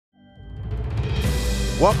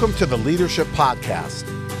Welcome to the Leadership Podcast,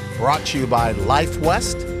 brought to you by Life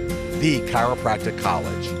West, the chiropractic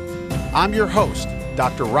college. I'm your host,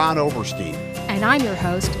 Dr. Ron Oberstein. And I'm your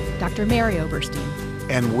host, Dr. Mary Oberstein.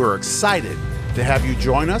 And we're excited to have you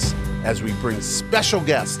join us as we bring special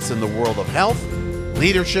guests in the world of health,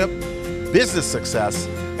 leadership, business success,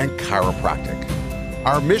 and chiropractic.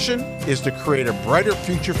 Our mission is to create a brighter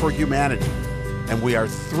future for humanity, and we are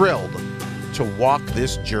thrilled to walk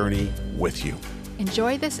this journey with you.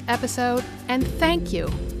 Enjoy this episode, and thank you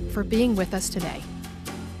for being with us today.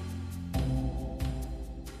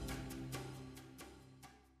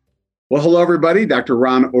 Well, hello, everybody. Dr.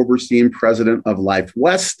 Ron Oberstein, president of Life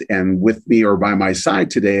West. And with me or by my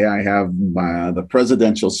side today, I have the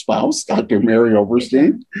presidential spouse, Dr. Mary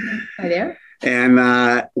Oberstein. Hi there.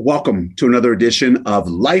 And welcome to another edition of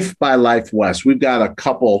Life by Life West. We've got a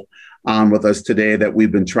couple on with us today that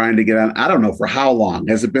we've been trying to get on. I don't know for how long.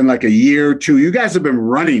 Has it been like a year or two? You guys have been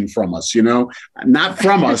running from us, not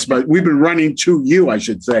from us, but we've been running to you, I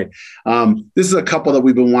should say. This is a couple that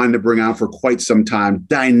we've been wanting to bring on for quite some time.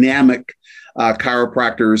 Dynamic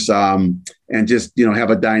chiropractors and just, have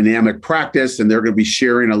a dynamic practice. And they're going to be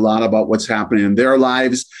sharing a lot about what's happening in their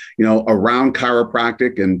lives, around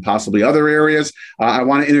chiropractic and possibly other areas. I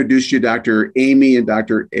want to introduce you, Dr. Amy and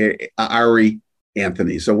Dr. Ari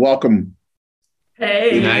Anthony. So welcome.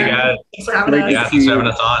 Hey. Hi, guys. Thanks for having us. Yeah, thanks for having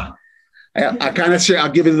us on.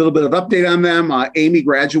 I'll give you a little bit of update on them. Dr. Amy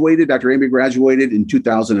graduated in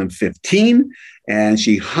 2015, and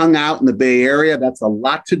she hung out in the Bay Area. That's a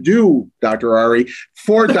lot to do, Dr. Ari,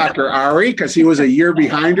 for Dr. Ari, because he was a year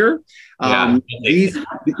behind her.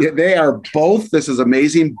 They are both, this is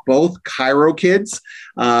amazing, both chiro kids.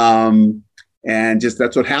 And just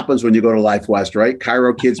that's what happens when you go to Life West, right?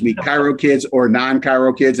 Chiro kids meet chiro kids or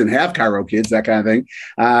non-chiro kids and have chiro kids, that kind of thing.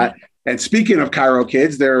 And speaking of chiro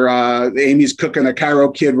kids, Amy's cooking a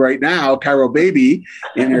chiro kid right now, chiro baby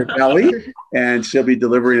in her belly, and she'll be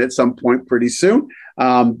delivering at some point pretty soon.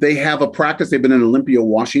 They have a practice. They've been in Olympia,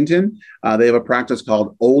 Washington. They have a practice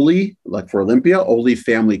called Oly, like for Olympia, Oly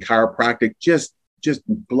Family Chiropractic, just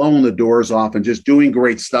blowing the doors off and just doing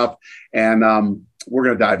great stuff. And we're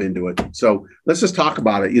going to dive into it. So let's just talk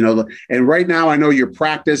about it, and right now I know your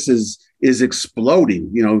practice is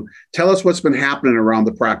exploding. Tell us what's been happening around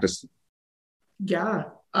the practice. Yeah.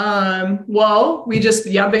 Well, we just,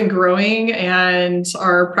 been growing, and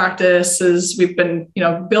our practice is, we've been,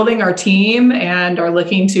 building our team and are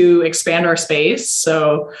looking to expand our space.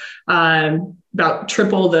 So, about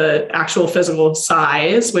triple the actual physical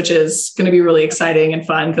size, which is going to be really exciting and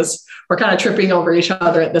fun because we're kind of tripping over each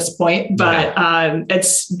other at this point, but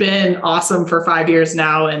it's been awesome for 5 years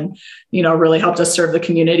now and, really helped us serve the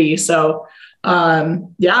community. So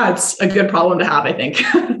it's a good problem to have, I think.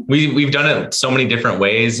 We've done it so many different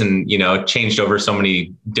ways and, changed over so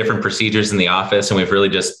many different procedures in the office. And we've really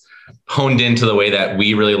just honed into the way that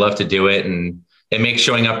we really love to do it. And it makes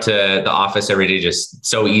showing up to the office every day just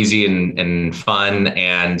so easy and fun,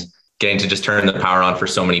 and getting to just turn the power on for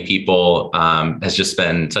so many people has just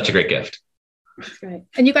been such a great gift. That's right.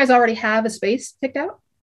 And you guys already have a space picked out?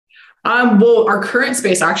 Well, our current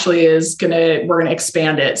space actually we're going to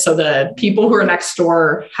expand it. So the people who are next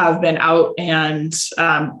door have been out, and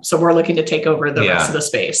so we're looking to take over the rest of the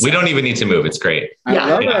space. We don't even need to move. It's great. I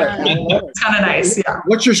love it. It's kind of nice. Yeah.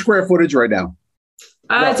 What's your square footage right now?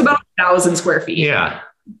 It's about 1,000 square feet. Yeah.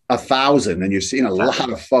 1,000. And you're seeing a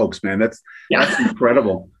lot of folks, man. That's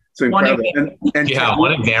incredible. It's incredible.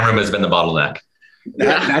 One exam room has been the bottleneck.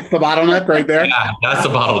 That's the bottleneck right there. Yeah, that's the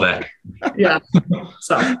bottleneck. Yeah.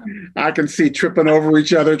 So I can see tripping over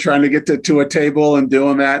each other, trying to get to a table and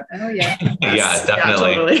doing that. Oh yeah. Yeah,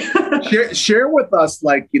 definitely. Yeah, totally. share with us,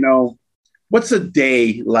 what's a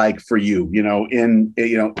day like for you,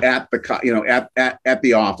 at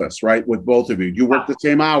the office, right? With both of you, you work the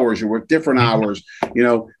same hours, you work different hours,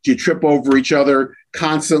 do you trip over each other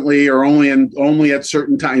constantly or only at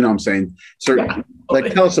certain times? You know what I'm saying?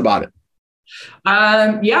 Tell us about it.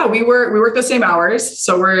 We work the same hours.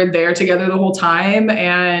 So we're there together the whole time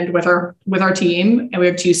and with our team, and we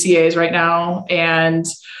have 2 CAs right now, and,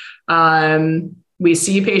 we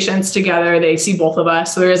see patients together. They see both of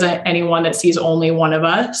us. So there isn't anyone that sees only one of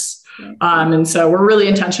us. And so we're really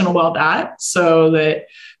intentional about that, so that,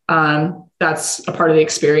 that's a part of the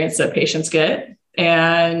experience that patients get.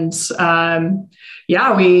 And,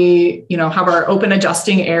 we, have our open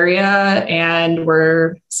adjusting area, and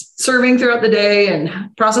we're serving throughout the day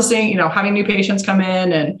and processing, having new patients come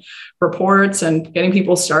in and reports and getting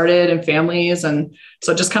people started and families. And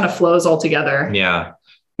so it just kind of flows all together. Yeah.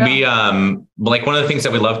 We, one of the things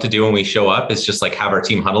that we love to do when we show up is just have our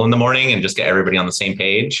team huddle in the morning and just get everybody on the same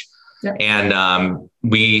page. Yep. And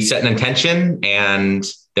we set an intention, and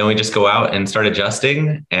then we just go out and start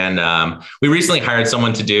adjusting. And we recently hired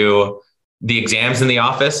someone to do the exams in the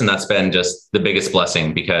office, and that's been just the biggest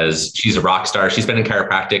blessing because she's a rock star. She's been in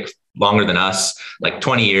chiropractic longer than us, like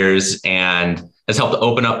 20 years, and has helped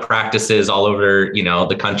open up practices all over,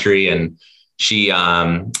 the country. And she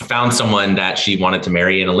found someone that she wanted to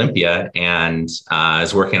marry in Olympia, and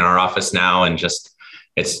is working in our office now. And just,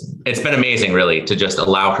 it's been amazing, really, to just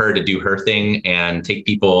allow her to do her thing and take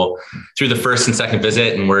people through the first and second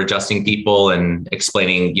visit. And we're adjusting people and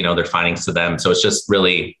explaining, their findings to them. So it's just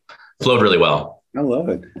really flowed really well. I love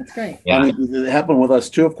it. That's great. Yeah. I mean, it happened with us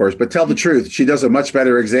too, of course, but tell the truth. She does a much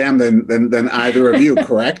better exam than either of you,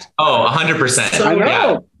 correct? Oh, 100%. I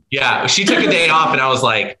know. Yeah. She took a day off, and I was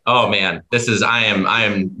like, oh man, I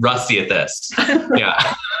am rusty at this.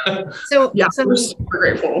 Yeah. So we're super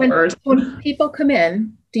grateful. When people come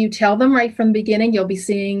in, do you tell them right from the beginning, you'll be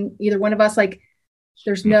seeing either one of us, like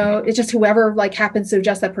it's just whoever happens to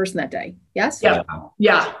adjust that person that day? Yes. Yeah.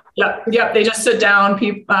 They just sit down.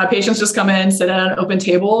 Patients just come in, sit at an open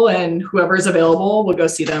table, and whoever is available will go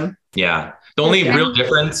see them. Yeah. The only real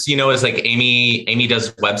difference, is like Amy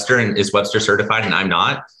does Webster and is Webster certified, and I'm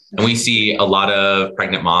not. And we see a lot of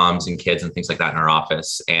pregnant moms and kids and things like that in our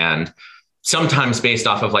office. And sometimes based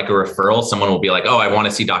off of like a referral, someone will be like, oh, I want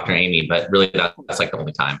to see Dr. Amy, but really that's like the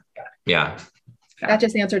only time. Yeah. That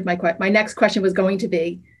just answered my question. My next question was going to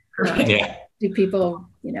be, do people,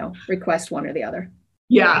 request one or the other?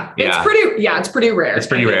 Yeah. It's pretty rare. It's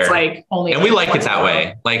pretty rare. It's like only, and we like it that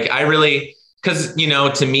way. Like because,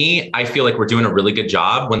 to me, I feel like we're doing a really good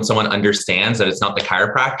job when someone understands that it's not the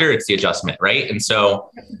chiropractor, it's the adjustment. Right. And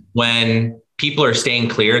so when people are staying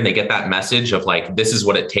clear and they get that message of like, this is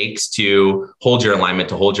what it takes to hold your alignment,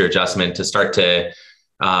 to hold your adjustment, to start to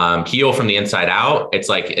heal from the inside out. It's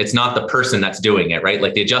like, it's not the person that's doing it, right?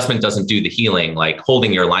 Like the adjustment doesn't do the healing, like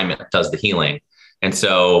holding your alignment does the healing. And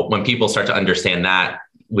so when people start to understand that,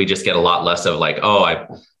 we just get a lot less of like, oh,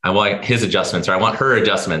 I want his adjustments or I want her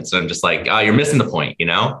adjustments. And I'm just like, oh, you're missing the point,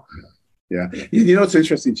 Yeah. It's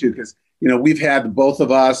interesting too, because, we've had both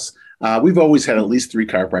of us, we've always had at least 3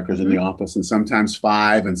 chiropractors in the office, and sometimes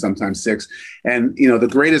 5 and sometimes 6. And, the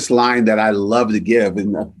greatest line that I love to give,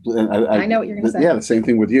 and I know what you're going to say. Yeah, the same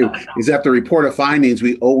thing with you, is after report of findings,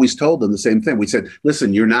 we always told them the same thing. We said,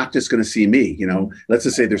 listen, you're not just going to see me, let's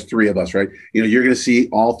just say there's 3 of us, right? You're going to see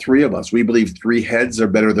all 3 of us. We believe 3 heads are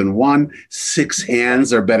better than 1, 6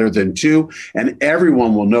 hands are better than 2, and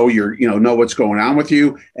everyone will know know what's going on with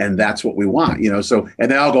you. And that's what we want, so, and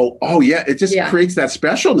they all go, oh yeah, it just creates that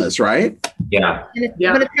specialness, right? Yeah.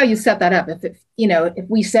 But it's how you set that up. If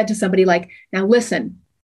we said to somebody like, now listen,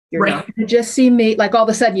 you're not going to just see me, like all of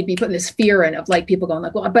a sudden you'd be putting this fear in of like people going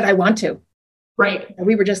like, well, but I want to. Right. And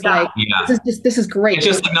we were just like, this is great. It's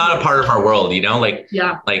just not a part of our world, like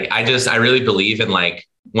I really believe in like,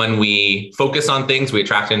 when we focus on things, we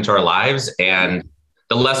attract it into our lives. And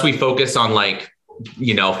the less we focus on like,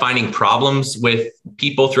 finding problems with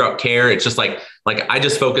people throughout care, it's just like I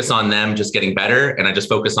just focus on them just getting better, and I just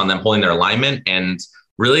focus on them holding their alignment. And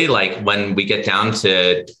really, like when we get down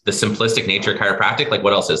to the simplistic nature of chiropractic, like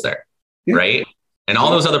what else is there? Yeah. Right. And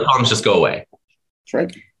all those other problems just go away. That's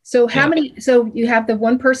right. So so you have the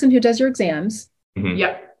one person who does your exams. Mm-hmm.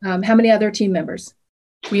 Yep. How many other team members?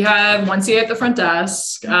 We have 1 CA at the front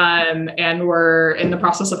desk, and we're in the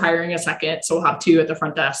process of hiring a second. So we'll have 2 at the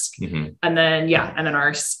front desk, mm-hmm. and then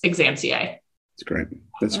our exam CA. That's great.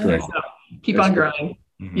 That's great. So keep on growing.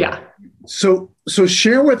 Mm-hmm. Yeah. So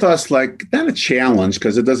share with us, like, not a challenge,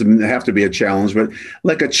 because it doesn't have to be a challenge, but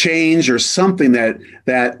like a change or something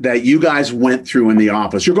that you guys went through in the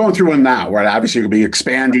office. You're going through one now, right? Obviously, you'll be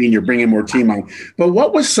expanding and you're bringing more team on. But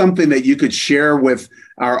what was something that you could share with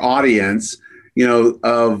our audience,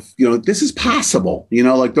 this is possible,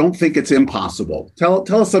 like, don't think it's impossible.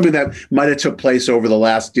 Tell us something that might have took place over the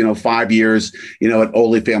last, 5 years, at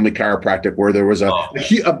Oly Family Chiropractic, where there was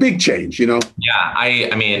a big change, Yeah.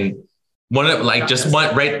 I mean,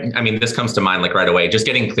 this comes to mind like right away, just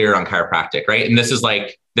getting clear on chiropractic. Right. And this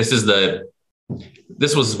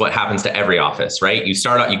was what happens to every office, right? You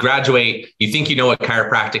start out, you graduate, you think you know what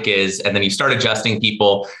chiropractic is, and then you start adjusting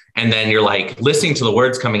people. And then you're like listening to the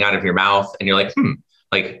words coming out of your mouth, and you're like,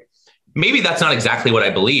 like maybe that's not exactly what I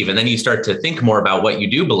believe. And then you start to think more about what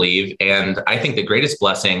you do believe. And I think the greatest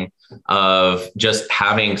blessing of just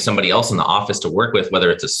having somebody else in the office to work with,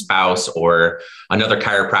 whether it's a spouse or another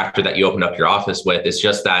chiropractor that you opened up your office with, is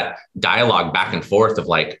just that dialogue back and forth of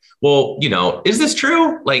like, well, is this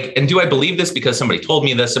true? Like, and do I believe this because somebody told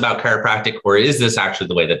me this about chiropractic, or is this actually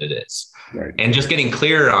the way that it is? Right. And just getting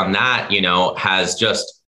clear on that, has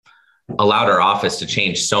just allowed our office to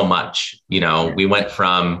change so much. We went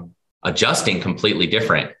from adjusting completely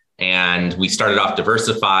different, and we started off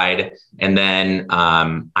diversified. And then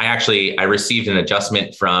I received an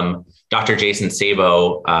adjustment from Dr. Jason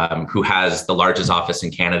Sabo, who has the largest office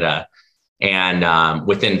in Canada. And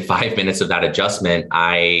within 5 minutes of that adjustment,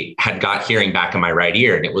 I had got hearing back in my right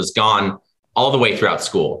ear, and it was gone all the way throughout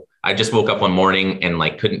school. I just woke up one morning and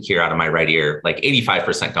couldn't hear out of my right ear,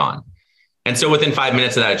 85% gone. And so within 5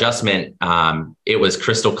 minutes of that adjustment, it was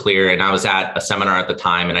crystal clear. And I was at a seminar at the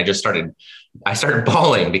time, and I started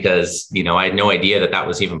bawling because, I had no idea that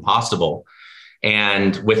was even possible.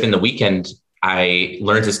 And within the weekend, I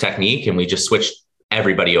learned his technique, and we just switched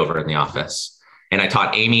everybody over in the office. And I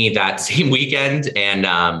taught Amy that same weekend,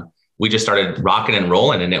 and we just started rocking and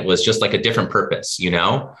rolling, and it was just a different purpose,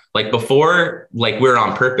 before, we were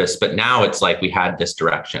on purpose, but now it's we had this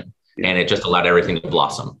direction, and it just allowed everything to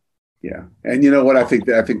blossom. Yeah. And you know what, I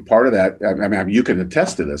think part of that, I mean, you can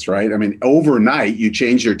attest to this, right? I mean, overnight you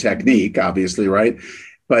change your technique, obviously, right?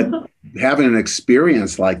 But having an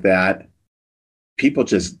experience like that, people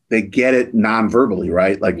they get it non-verbally,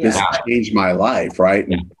 right? This changed my life, right?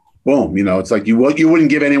 Yeah. Boom, it's you wouldn't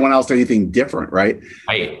give anyone else anything different, right?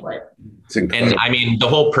 Right. It's incredible. And I mean, the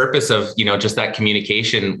whole purpose of, just that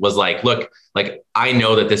communication was look, I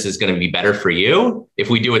know that this is going to be better for you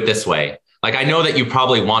if we do it this way. I know that you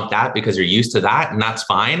probably want that because you're used to that, and that's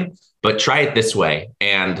fine, but try it this way.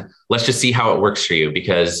 And let's just see how it works for you,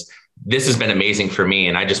 because this has been amazing for me.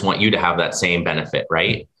 And I just want you to have that same benefit.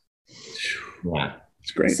 Right. Yeah.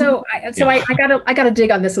 It's great. So I gotta dig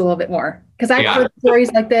on this a little bit more, because I've heard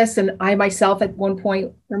stories like this, and I myself at one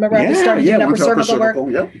point, remember I started doing upper cervical work.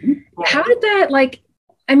 Yep. How did that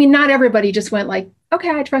not everybody just went okay,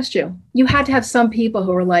 I trust you. You had to have some people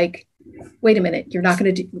who were wait a minute, you're not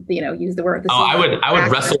going to use the word. I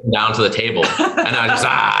would wrestle them down to the table, and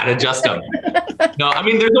I'd adjust them. No, I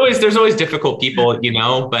mean, there's always difficult people,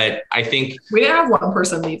 but I think we didn't have one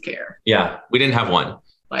person leave care. Yeah, we didn't have one.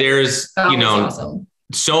 There's, awesome.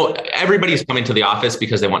 So everybody's coming to the office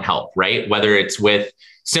because they want help, right? Whether it's with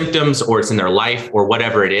symptoms or it's in their life or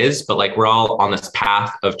whatever it is, but we're all on this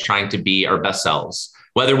path of trying to be our best selves,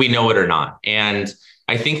 whether we know it or not. And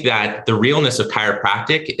I think that the realness of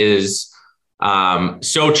chiropractic is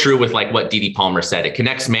so true with what D.D. Palmer said. It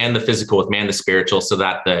connects man, the physical, with man, the spiritual, so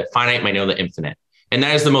that the finite might know the infinite. And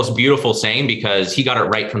that is the most beautiful saying, because he got it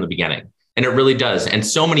right from the beginning. And it really does. And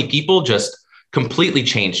so many people just completely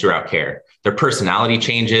change throughout care. Their personality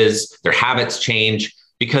changes, their habits change,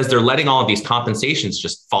 because they're letting all of these compensations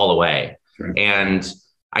just fall away. Sure. And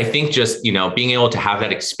I think just, being able to have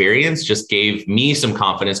that experience just gave me some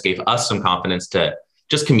confidence, gave us some confidence to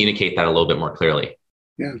just communicate that a little bit more clearly.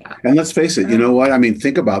 Yeah. And let's face it, you know what? I mean,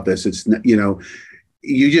 think about this. It's,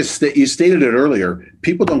 you stated it earlier.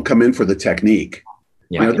 People don't come in for the technique.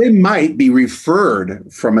 Yeah. They might be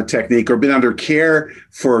referred from a technique or been under care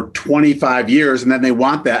for 25 years, and then they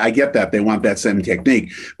want that. I get that. They want that same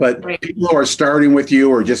technique. But people who are starting with you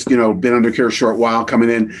or just, been under care a short while coming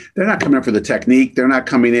in, they're not coming in for the technique. They're not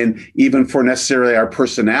coming in even for necessarily our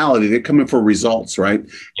personality. They're coming for results, right?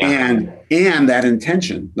 Yeah. And that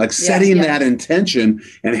intention, setting that intention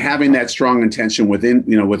and having that strong intention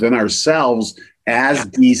within ourselves as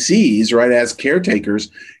DCs, right? As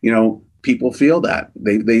caretakers, people feel that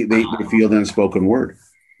they feel the unspoken word.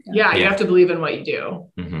 Yeah, you have to believe in what you do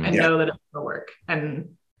and know that it's going to work. And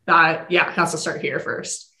that, has to start here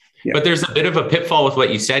first. Yeah. But there's a bit of a pitfall with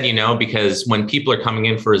what you said, because when people are coming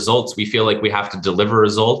in for results, we feel like we have to deliver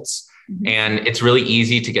results. Mm-hmm. And it's really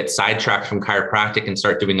easy to get sidetracked from chiropractic and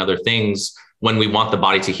start doing other things when we want the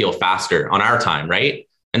body to heal faster on our time, right?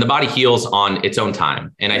 And the body heals on its own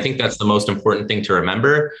time. And I think that's the most important thing to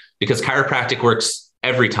remember, because chiropractic works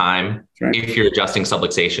every time if you're adjusting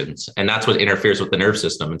subluxations, and that's what interferes with the nerve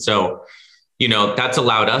system. And so, that's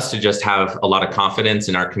allowed us to just have a lot of confidence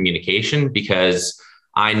in our communication, because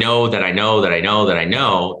I know that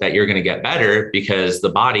you're going to get better, because the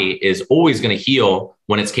body is always going to heal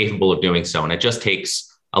when it's capable of doing so. And it just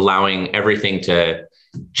takes allowing everything to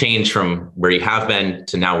change from where you have been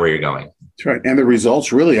to now where you're going. That's right. And the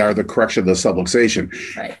results really are the correction of the subluxation.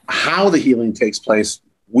 Right. How the healing takes place,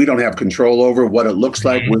 we don't have control over. What it looks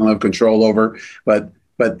like, we don't have control over, but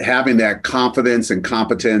having that confidence and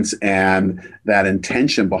competence and that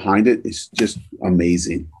intention behind it is just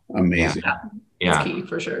amazing. Yeah. It's key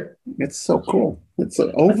for sure. It's so cool. It's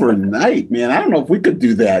overnight, man. I don't know if we could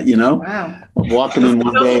do that, Wow. Walking in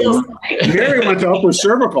one day. Mary went to upper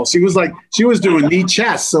cervical. She was doing knee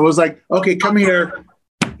chest. So it was okay, come here.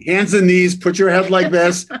 hands and knees, put your head like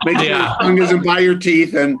this, make sure your tongue isn't by your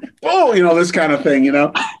teeth, and this kind of thing,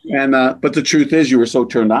 And but the truth is, you were so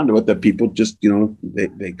turned on to it that people just,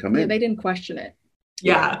 they come in. They didn't question it.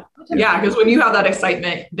 Yeah. Because when you have that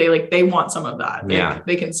excitement, they want some of that.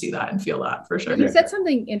 They can see that and feel that for sure. You said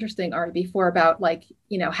something interesting, Ari, before about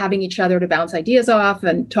having each other to bounce ideas off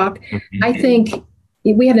and talk. Mm-hmm. I think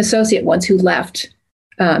we had an associate once who left,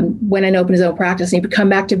 went and opened his own practice, and he would come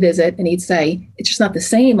back to visit and he'd say, it's just not the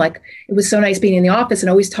same. Like, it was so nice being in the office and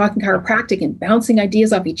always talking chiropractic and bouncing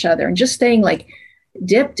ideas off each other and just staying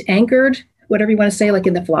dipped, anchored, whatever you want to say,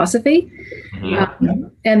 in the philosophy. Mm-hmm.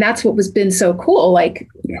 And that's what been so cool,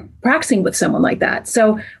 practicing with someone like that.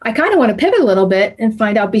 So I kind of want to pivot a little bit and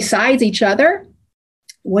find out, besides each other,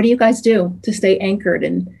 what do you guys do to stay anchored?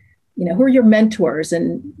 And, who are your mentors?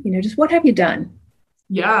 And, just what have you done?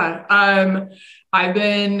 Yeah. I've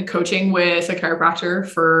been coaching with a chiropractor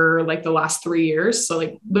for the last 3 years.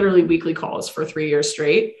 So literally weekly calls for 3 years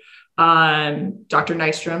straight. Dr.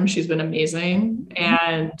 Nystrom, she's been amazing.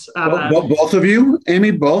 And both of you,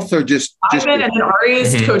 Amy, both, or just I've been, and then Ari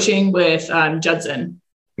is coaching with Judson.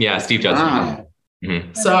 Yeah, Steve Judson. Ah.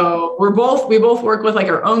 Mm-hmm. So we both work with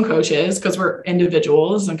our own coaches because we're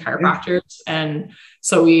individuals and chiropractors. And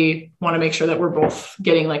so we want to make sure that we're both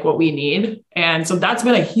getting what we need. And so that's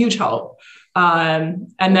been a huge help.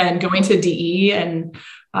 And then going to DE, and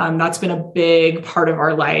that's been a big part of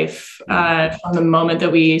our life. From the moment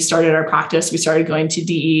that we started our practice, we started going to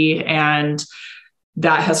DE, and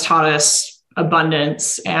that has taught us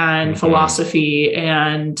abundance and philosophy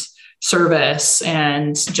and service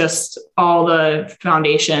and just all the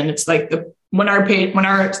foundation. It's when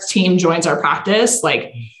our team joins our practice,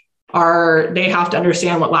 they have to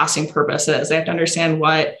understand what lasting purpose is. They have to understand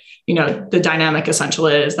what, the dynamic essential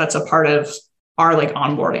is. That's a part of our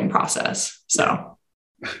onboarding process. So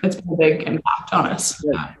it's been a big impact on us.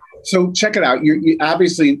 So check it out. You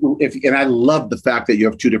obviously, and I love the fact that you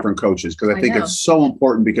have two different coaches, because I think it's so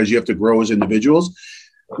important, because you have to grow as individuals.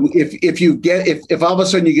 If all of a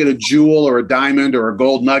sudden you get a jewel or a diamond or a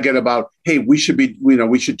gold nugget about, hey, we should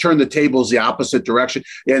turn the tables the opposite direction,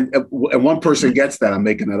 and one person gets that, I'm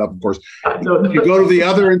making that up, of course. You go to the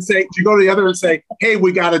other and say, hey,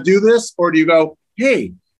 we got to do this, or do you go,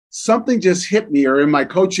 hey, something just hit me, or in my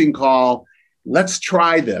coaching call, let's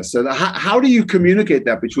try this? And how do you communicate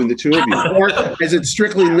that between the two of you? Or is it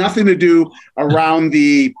strictly nothing to do around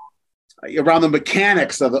the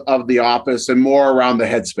mechanics of the office and more around the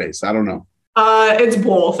headspace? I don't know. It's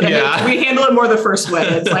both. And we handle it more the first way.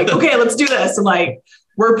 It's okay, let's do this. And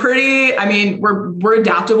we're we're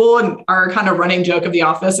adaptable, and our kind of running joke of the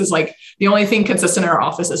office is the only thing consistent in our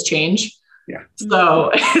office is change. Yeah.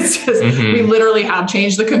 So it's just, we literally have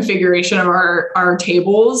changed the configuration of our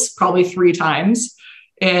tables probably 3 times.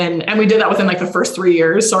 And we did that within the first 3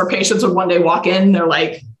 years. So our patients would one day walk in, they're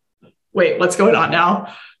like, wait, what's going on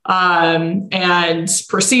now? And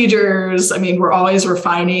procedures, we're always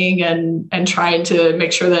refining and trying to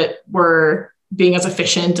make sure that we're being as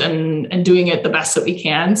efficient and doing it the best that we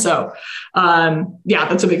can. So,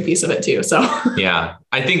 that's a big piece of it too. So, yeah,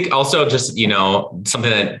 I think also just,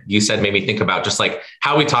 something that you said made me think about just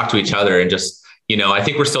how we talk to each other, and just, I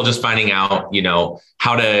think we're still just finding out,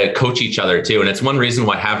 how to coach each other too. And it's one reason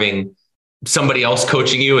why having somebody else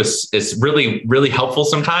coaching you is really, really helpful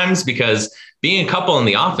sometimes, because being a couple in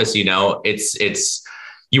the office, it's,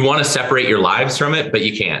 you want to separate your lives from it, but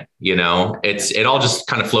you can't, it all just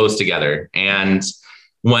kind of flows together. And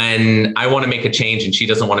when I want to make a change and she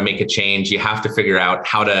doesn't want to make a change, you have to figure out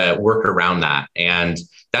how to work around that. And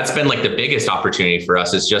that's been the biggest opportunity for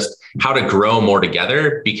us, is just how to grow more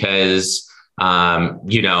together, because,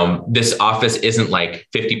 this office isn't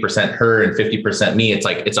 50% her and 50% me. It's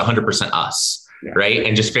it's 100% us. Yeah. Right.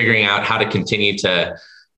 And just figuring out how to continue to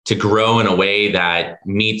grow in a way that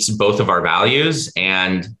meets both of our values.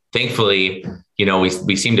 And thankfully,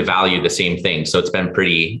 we seem to value the same thing. So it's been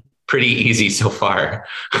pretty easy so far,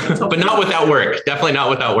 but not without work. Definitely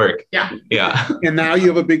not without work. Yeah. Yeah. And now you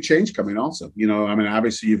have a big change coming also,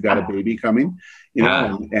 obviously you've got a baby coming,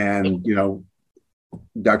 and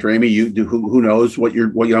Dr. Amy, who knows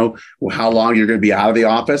how long you're going to be out of the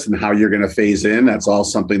office and how you're going to phase in. That's all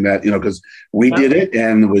something that, because we did it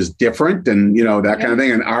and it was different, and, that kind of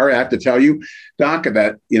thing. And I have to tell you, Doc,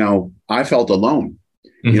 that, I felt alone.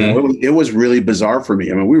 Mm-hmm. It was really bizarre for me.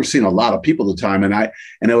 We were seeing a lot of people at the time, and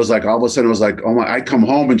it was all of a sudden it was oh my, I'd come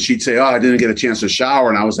home and she'd say, oh, I didn't get a chance to shower.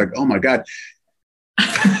 And I was oh my God.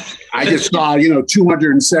 I just saw,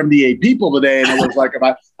 278 people today. And it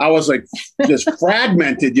was I was just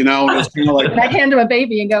fragmented, and it's kind of that hand to a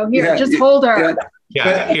baby and go, here, just hold her.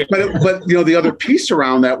 Yeah. But the other piece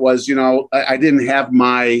around that was, I didn't have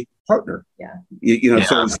my partner,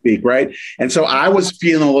 so to speak. Right. And so I was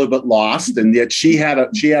feeling a little bit lost, and yet she had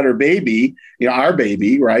her baby, our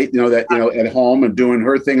baby, right. At home and doing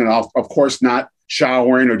her thing. And of course, not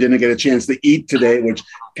showering or didn't get a chance to eat today, which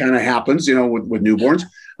kind of happens, with newborns.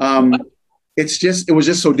 It was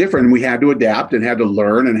just so different. And we had to adapt and had to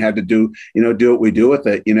learn and had to do what we do with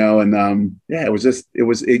it, you'll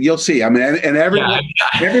see. I mean, and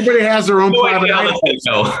everybody has their own private iPhone.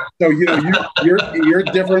 So, you're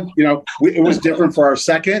different, it was different for our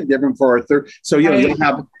second, different for our third. So, you'll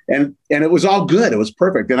have, and it was all good. It was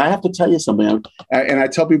perfect. And I have to tell you something, and I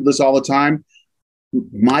tell people this all the time.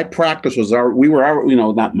 My practice was our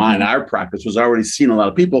practice was already seeing a lot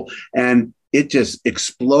of people, and it just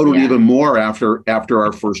exploded even more after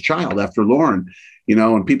our first child, after Lauren,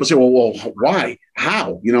 and people say, well, why,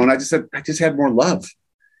 how, and I just said, I just had more love,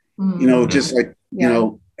 just like,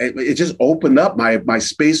 it just opened up my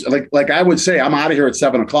space. Like I would say, I'm out of here at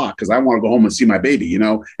 7:00 because I want to go home and see my baby,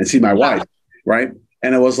 and see my wife. Right.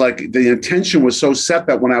 And it was like, the intention was so set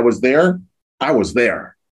that when I was there, I was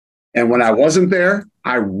there. And when I wasn't there,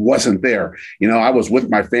 I wasn't there. I was with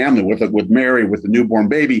my family, with Mary, with the newborn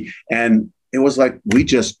baby. And it was like, we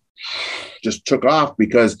just took off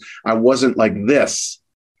because I wasn't like this.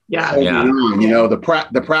 Yeah.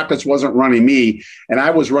 The practice wasn't running me, and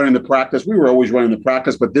I was running the practice. We were always running the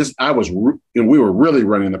practice, but we were really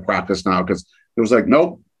running the practice now, because it was like,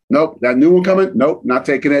 nope, that new one coming. Nope, not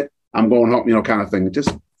taking it. I'm going home, kind of thing. It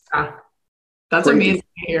just, that's crazy. Amazing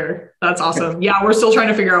to hear. That's awesome. Yeah. We're still trying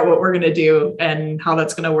to figure out what we're going to do and how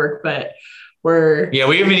that's going to work, but we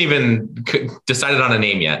haven't even decided on a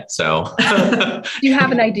name yet. So do you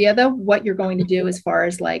have an idea though, what you're going to do as far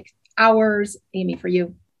as like hours, Amy, for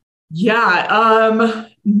you? Yeah.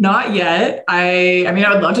 Not yet. I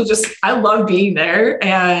would love to I love being there.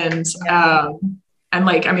 And Ari and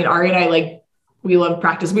I, we love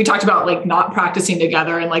practice. We talked about like not practicing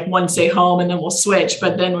together and like one stay home and then we'll switch.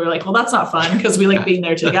 But then we're like, well, that's not fun because we like being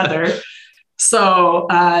there together. So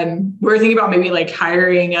we're thinking about maybe like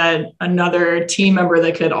hiring another team member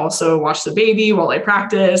that could also watch the baby while I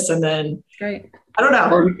practice. And then I don't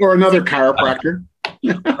know. Or another chiropractor.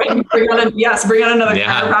 bring on another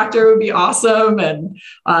chiropractor would be awesome. And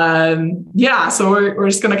so we're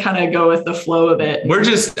just going to kind of go with the flow of it. We're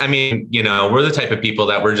just, we're the type of people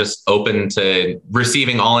that we're just open to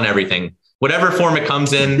receiving all and everything, whatever form it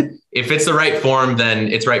comes in. If it's the right form, then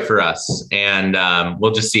it's right for us. And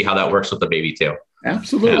we'll just see how that works with the baby too.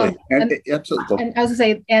 Absolutely. Absolutely. And as I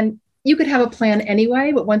say, and you could have a plan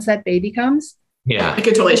anyway, but once that baby comes, it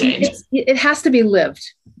could totally change. It has to be lived.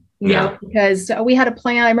 Because we had a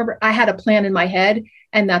plan. I remember I had a plan in my head,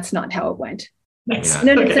 and that's not how it went. And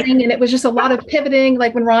it was just a lot of pivoting.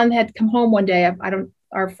 Like when Ron had come home one day,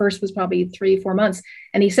 our first was probably 3-4 months.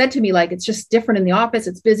 And he said to me, like, it's just different in the office.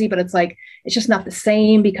 It's busy, but it's like, it's just not the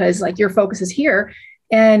same because like your focus is here.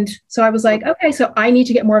 And so I was like, okay, so I need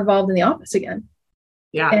to get more involved in the office again.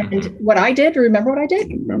 Yeah. And what I did, remember what I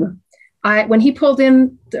did? When he pulled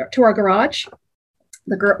in to our garage,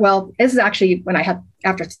 this is actually when I had,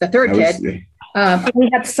 after the third kid, we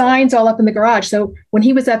had signs all up in the garage. So when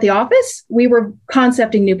he was at the office, we were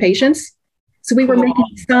concepting new patients. So we were making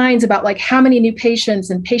signs about like how many new patients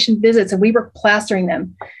and patient visits, and we were plastering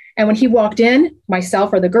them. And when he walked in,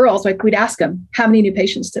 myself or the girls, like we'd ask him, how many new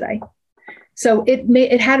patients today? So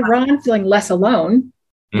it had Ron feeling less alone.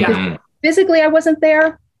 Mm-hmm. Physically, I wasn't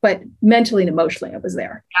there, but mentally and emotionally, I was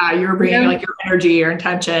there. Yeah, you were bringing like your energy, your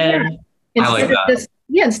intention.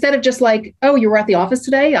 Yeah. Instead of just like, oh, you were at the office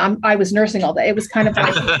today. I was nursing all day. It was kind of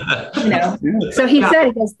like, So he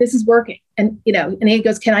goes, this is working. And, and he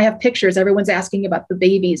goes, can I have pictures? Everyone's asking about the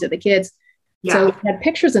babies or the kids. Yeah. So we had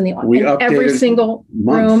pictures in the office. Every single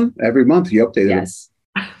room. Every month you updated. Yes.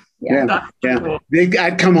 Yeah.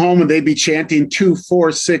 I'd come home and they'd be chanting 2,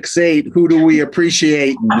 4, 6, 8. Who do we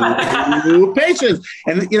appreciate? New patients.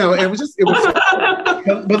 And it was.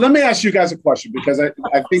 But let me ask you guys a question, because I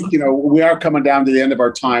think we are coming down to the end of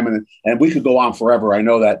our time, and we could go on forever. I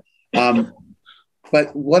know that.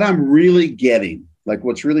 But what I'm really getting, like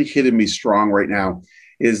what's really hitting me strong right now,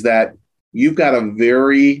 is that you've got a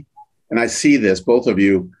very, and I see this, both of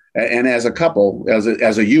you, and as a couple, as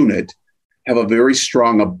a unit, have a very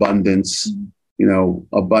strong abundance,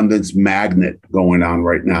 abundance magnet going on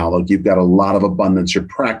right now. Like you've got a lot of abundance. Your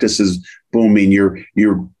practice is booming. You're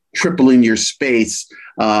tripling your space.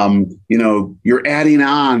 You're adding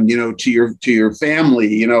on, to your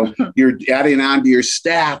family. You're adding on to your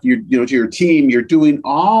staff. To your team. You're doing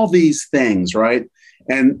all these things, right?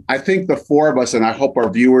 And I think the four of us, and I hope our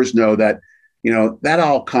viewers know that that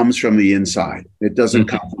all comes from the inside. It doesn't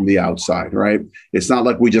come from the outside, right? It's not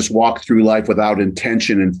like we just walk through life without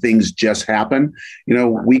intention and things just happen.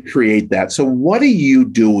 We create that. So what are you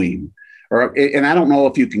doing? And I don't know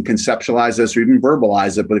if you can conceptualize this or even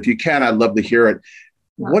verbalize it, but if you can, I'd love to hear it.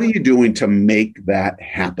 What are you doing to make that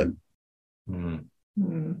happen?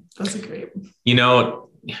 That's a great.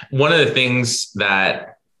 One of the things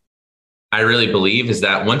that I really believe is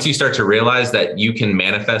that once you start to realize that you can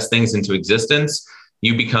manifest things into existence,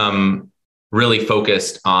 you become really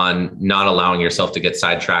focused on not allowing yourself to get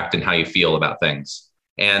sidetracked in how you feel about things.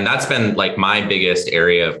 And that's been like my biggest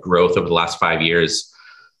area of growth over the last 5 years,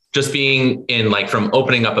 just being in from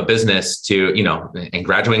opening up a business to, and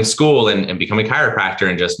graduating school and becoming a chiropractor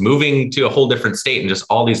and just moving to a whole different state and just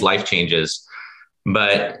all these life changes.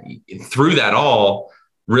 But through that all,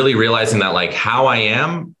 really realizing that how I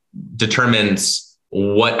am determines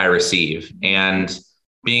what I receive, and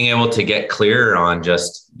being able to get clear on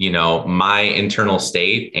just, my internal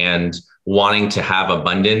state and wanting to have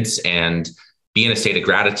abundance and be in a state of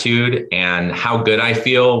gratitude, and how good I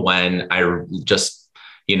feel when I just,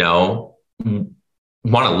 want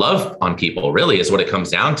to love on people, really is what it comes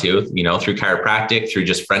down to, through chiropractic, through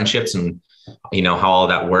just friendships and, how all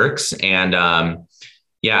that works. And,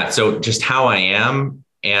 so just how I am.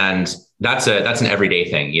 And that's an everyday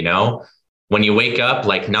thing, when you wake up,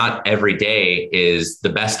 not every day is the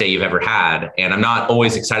best day you've ever had. And I'm not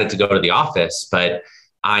always excited to go to the office, but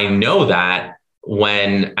I know that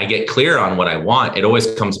when I get clear on what I want, it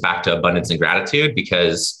always comes back to abundance and gratitude,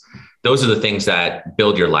 because those are the things that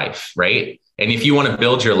build your life, right? And if you want to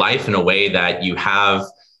build your life in a way that you have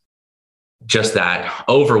just that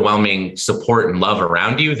overwhelming support and love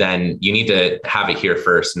around you, then you need to have it here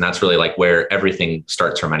first. And that's really where everything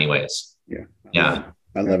starts from anyways. Yeah.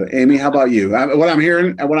 I love it. Amy, how about you? What I'm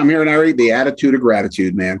hearing, Ari, the attitude of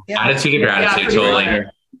gratitude, man. Yeah. Attitude of gratitude. Totally.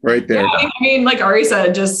 Right there. Yeah, like Ari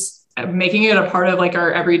said, just making it a part of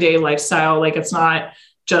our everyday lifestyle. It's not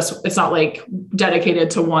dedicated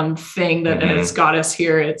to one thing that has got us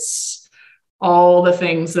here. It's all the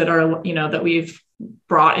things that are, that we've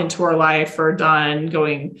brought into our life or done,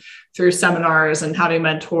 going through seminars and having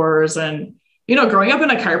mentors and, growing up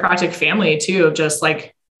in a chiropractic family too, of just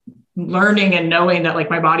learning and knowing that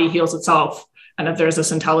my body heals itself and that there's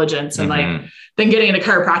this intelligence, and then getting into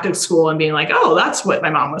chiropractic school and being oh, that's what my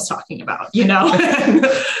mom was talking about,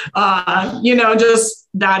 just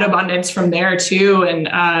that abundance from there too.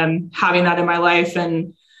 And having that in my life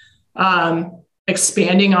and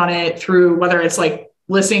expanding on it through whether it's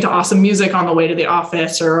listening to awesome music on the way to the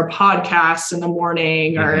office or a podcast in the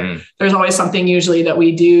morning, or there's always something usually that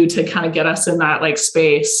we do to kind of get us in that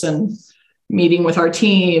space, and meeting with our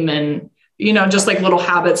team and, just little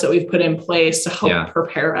habits that we've put in place to help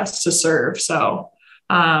prepare us to serve. So,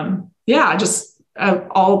 just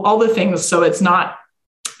all the things. So it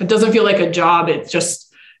doesn't feel like a job. It's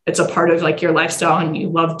a part of your lifestyle, and you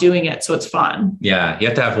love doing it. So it's fun. Yeah. You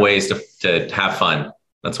have to have ways to have fun.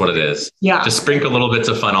 That's what it is. Yeah. Just sprinkle little bits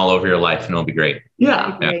of fun all over your life and it'll be great.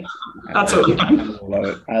 Yeah. That's what we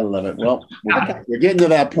do. I love it. Well, we're getting to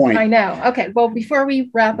that point. I know. Okay. Well, before we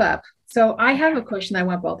wrap up, so I have a question I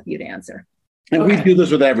want both of you to answer. And we do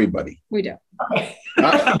this with everybody. We do.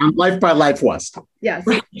 On Life by Life West. Yes.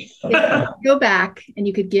 If you go back and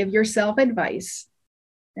you could give yourself advice,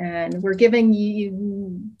 and we're giving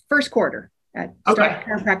you first quarter at Start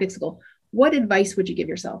Chiropractic School. What advice would you give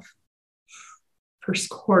yourself? First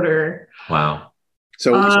quarter. Wow.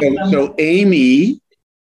 So Amy,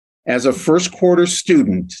 as a first quarter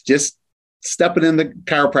student, just stepping into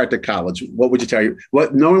chiropractic college, what would you tell you?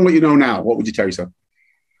 Knowing what you know now, what would you tell yourself?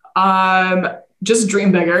 Just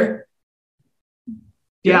dream bigger.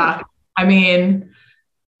 Yeah. We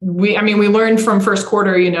learned from first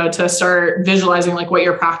quarter, to start visualizing what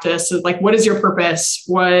your practice is, what is your purpose?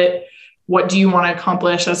 What do you want to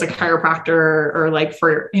accomplish as a chiropractor, or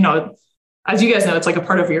for, as you guys know, it's a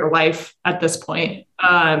part of your life at this point.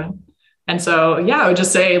 And so, I would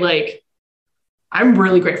just say I'm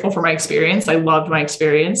really grateful for my experience. I loved my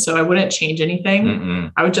experience, so I wouldn't change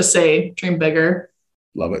anything. I would just say dream bigger.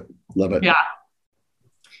 Love it. Yeah.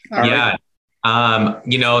 Yeah.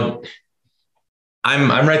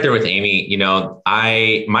 I'm right there with Amy.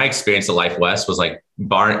 My experience at Life West was I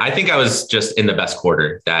think I was just in the best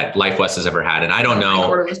quarter that Life West has ever had. And I don't know.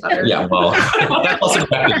 Quarter was better. Yeah. Well,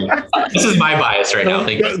 this is my bias right now.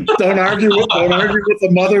 Don't argue with the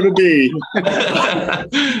mother to be.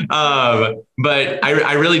 But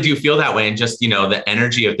I really do feel that way. And just, the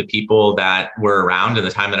energy of the people that were around in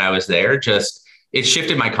the time that I was there, it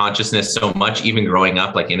shifted my consciousness so much, even growing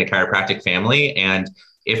up in a chiropractic family. And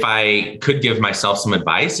if I could give myself some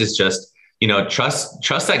advice, is just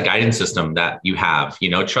trust that guidance system that you have,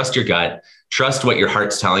 trust your gut, trust what your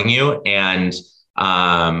heart's telling you, and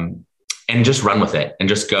just run with it and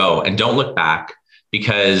just go and don't look back,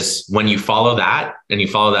 because when you follow that and you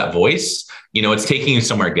follow that voice, it's taking you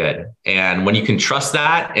somewhere good. And when you can trust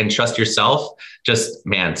that and trust yourself, just,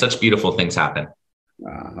 man, such beautiful things happen.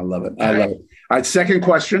 I love it. I love it. All right. Second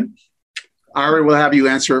question. Ari, we'll have you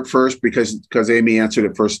answer it first because Amy answered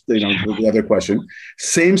it first, the other question.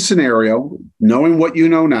 Same scenario, knowing what you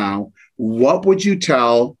know now, what would you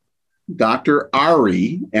tell Dr.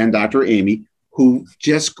 Ari and Dr. Amy, who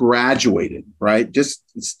just graduated, right? Just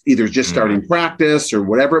starting practice or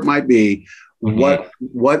whatever it might be. What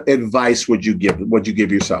advice would you give? Would you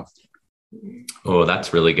give yourself? Oh,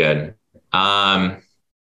 that's really good. I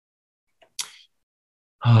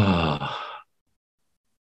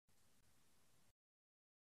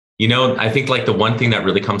think like the one thing that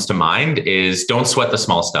really comes to mind is don't sweat the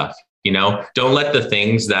small stuff. Don't let the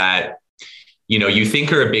things that, you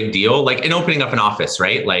think are a big deal, like in opening up an office,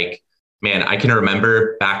 right? Like, man, I can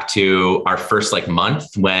remember back to our first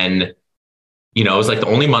month when, it was like the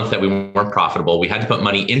only month that we weren't profitable. We had to put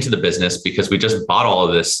money into the business because we just bought all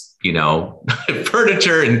of this,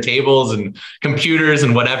 furniture and tables and computers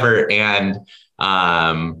and whatever. And,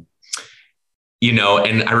 and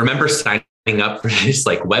I remember signing up for this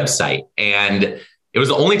website, and it was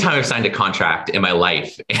the only time I've signed a contract in my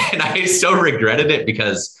life. And I so regretted it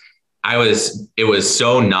because it was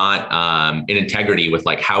so not in integrity with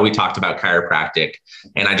how we talked about chiropractic,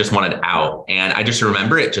 and I just wanted out. And I just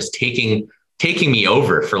remember it just taking me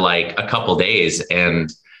over for a couple days,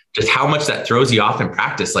 and just how much that throws you off in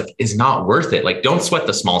practice, is not worth it. Don't sweat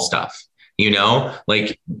the small stuff,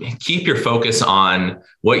 keep your focus on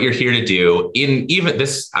what you're here to do. In even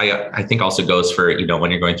this, I think also goes for,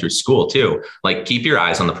 when you're going through school too, keep your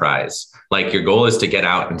eyes on the prize. Your goal is to get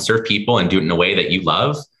out and serve people and do it in a way that you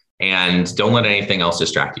love, and don't let anything else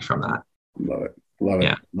distract you from that. Love it. Love it.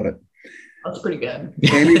 Yeah. Love it. That's pretty good.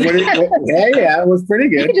 Amy, yeah, it was pretty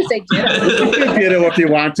good. You can just say ditto if you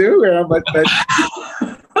want to, but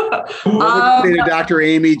what would you say to Dr.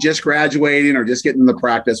 Amy just graduating or just getting the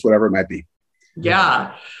practice, whatever it might be?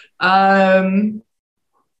 Yeah.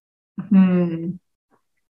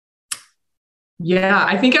 Yeah,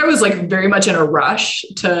 I think I was very much in a rush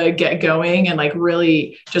to get going and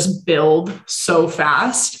really just build so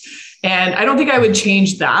fast. And I don't think I would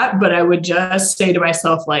change that, but I would just say to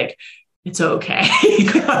myself, it's okay.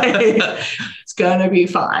 It's going to be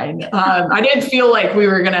fine. I didn't feel I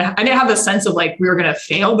didn't have a sense of we were going to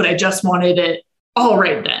fail, but I just wanted it all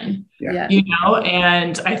right then,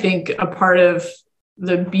 and I think a part of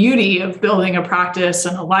the beauty of building a practice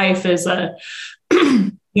and a life is all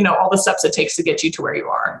the steps it takes to get you to where you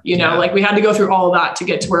are, we had to go through all of that to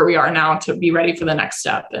get to where we are now to be ready for the next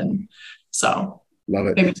step. And so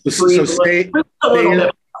love it. So stay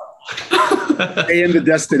in the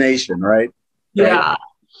destination, right? Yeah.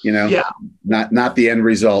 Not the end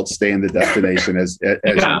result, stay in the destination as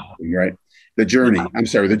right? The journey. I'm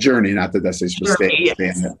sorry, the journey, not the destination. Stay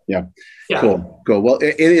in it. Yeah. Cool. Well,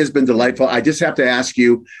 it has been delightful. I just have to ask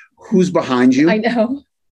you, who's behind you? I know.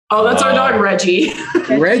 Oh, that's our dog, Reggie.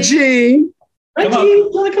 Reggie. You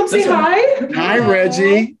want to come say hi? Hi,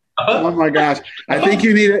 Reggie. Oh my gosh. I think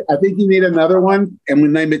you need another one, and we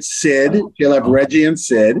name it Sid. You'll have Reggie and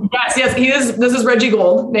Sid. Yes, he is. This is Reggie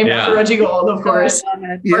Gold, named after Reggie Gold, of course.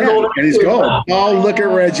 Yeah, and he's gold. Oh, look at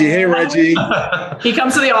Reggie. Hey, Reggie. He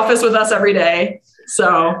comes to the office with us every day.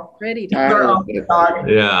 So ready to go.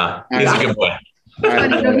 Yeah, he's a good boy.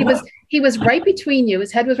 He was right between you.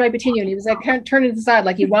 His head was right between you, and he was turning to the side,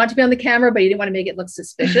 he wanted to be on the camera, but he didn't want to make it look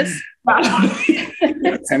suspicious.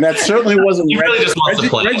 And that certainly wasn't. He really just wants to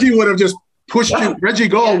play. Reggie would have just pushed you. Reggie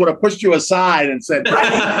Gold would have pushed you aside and said,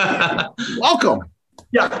 "Welcome."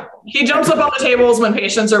 Yeah, he jumps up on the tables when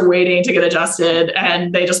patients are waiting to get adjusted,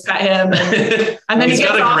 and they just pet him, and then he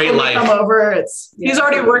gets off when they come over. He's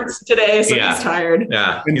already worked today, so he's tired.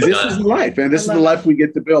 Yeah, and this is the life, and this is the life we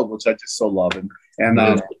get to build, which I just so love.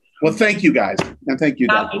 And well, thank you guys, and thank you,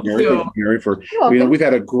 Dr. Mary, for we've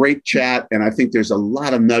had a great chat, and I think there's a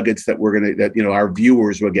lot of nuggets that our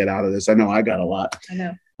viewers will get out of this. I know I got a lot. I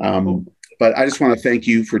know. But I just want to thank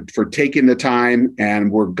you for taking the time,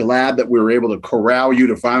 and we're glad that we were able to corral you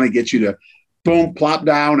to finally get you to boom, plop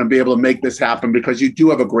down and be able to make this happen, because you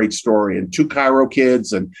do have a great story, and 2 chiro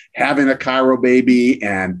kids and having a chiro baby,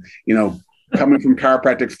 and coming from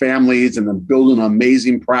chiropractic families and then building an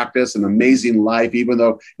amazing practice, an amazing life, even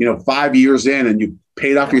though 5 years in and you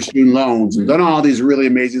paid off your student loans and done all these really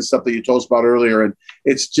amazing stuff that you told us about earlier. And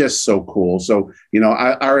it's just so cool. So,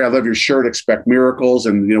 Ari, I love your shirt, expect miracles.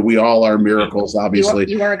 And, we all are miracles, obviously.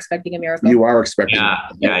 You are expecting a miracle. You are expecting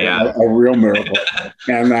a real miracle.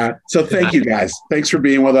 And so thank you guys. Thanks for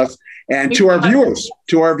being with us. And to our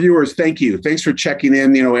viewers, thank you. Thanks for checking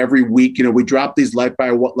in. Every week, we drop these Life by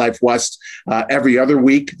Life West every other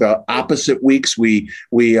week. The opposite weeks, we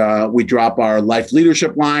drop our life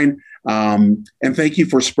leadership line. And thank you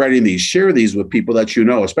for spreading these. Share these with people that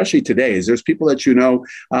especially today. There's people that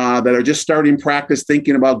that are just starting practice,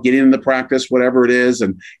 thinking about getting into practice, whatever it is,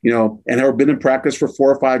 and have been in practice for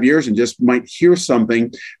 4 or 5 years and just might hear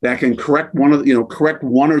something that can correct one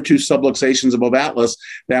or two subluxations above atlas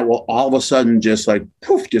that will all of a sudden just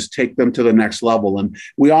just take them to the next level. And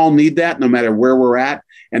we all need that, no matter where we're at.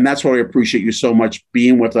 And that's why I appreciate you so much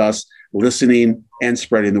being with us, listening and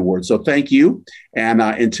spreading the word. So thank you. And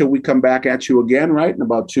until we come back at you again, right, in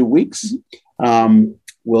about 2 weeks,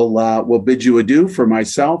 we'll bid you adieu for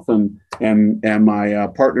myself and my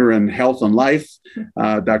partner in health and life,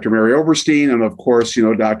 Dr. Mary Oberstein, and of course,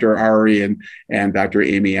 Dr. Ari and Dr.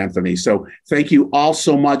 Amy Anthony. So thank you all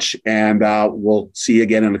so much, and we'll see you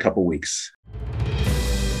again in a couple weeks.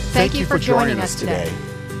 Thank you for joining us today,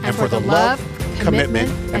 and for the love,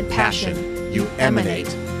 commitment, and passion you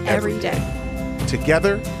emanate every day.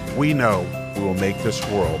 Together, we know we will make this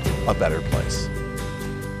world a better place.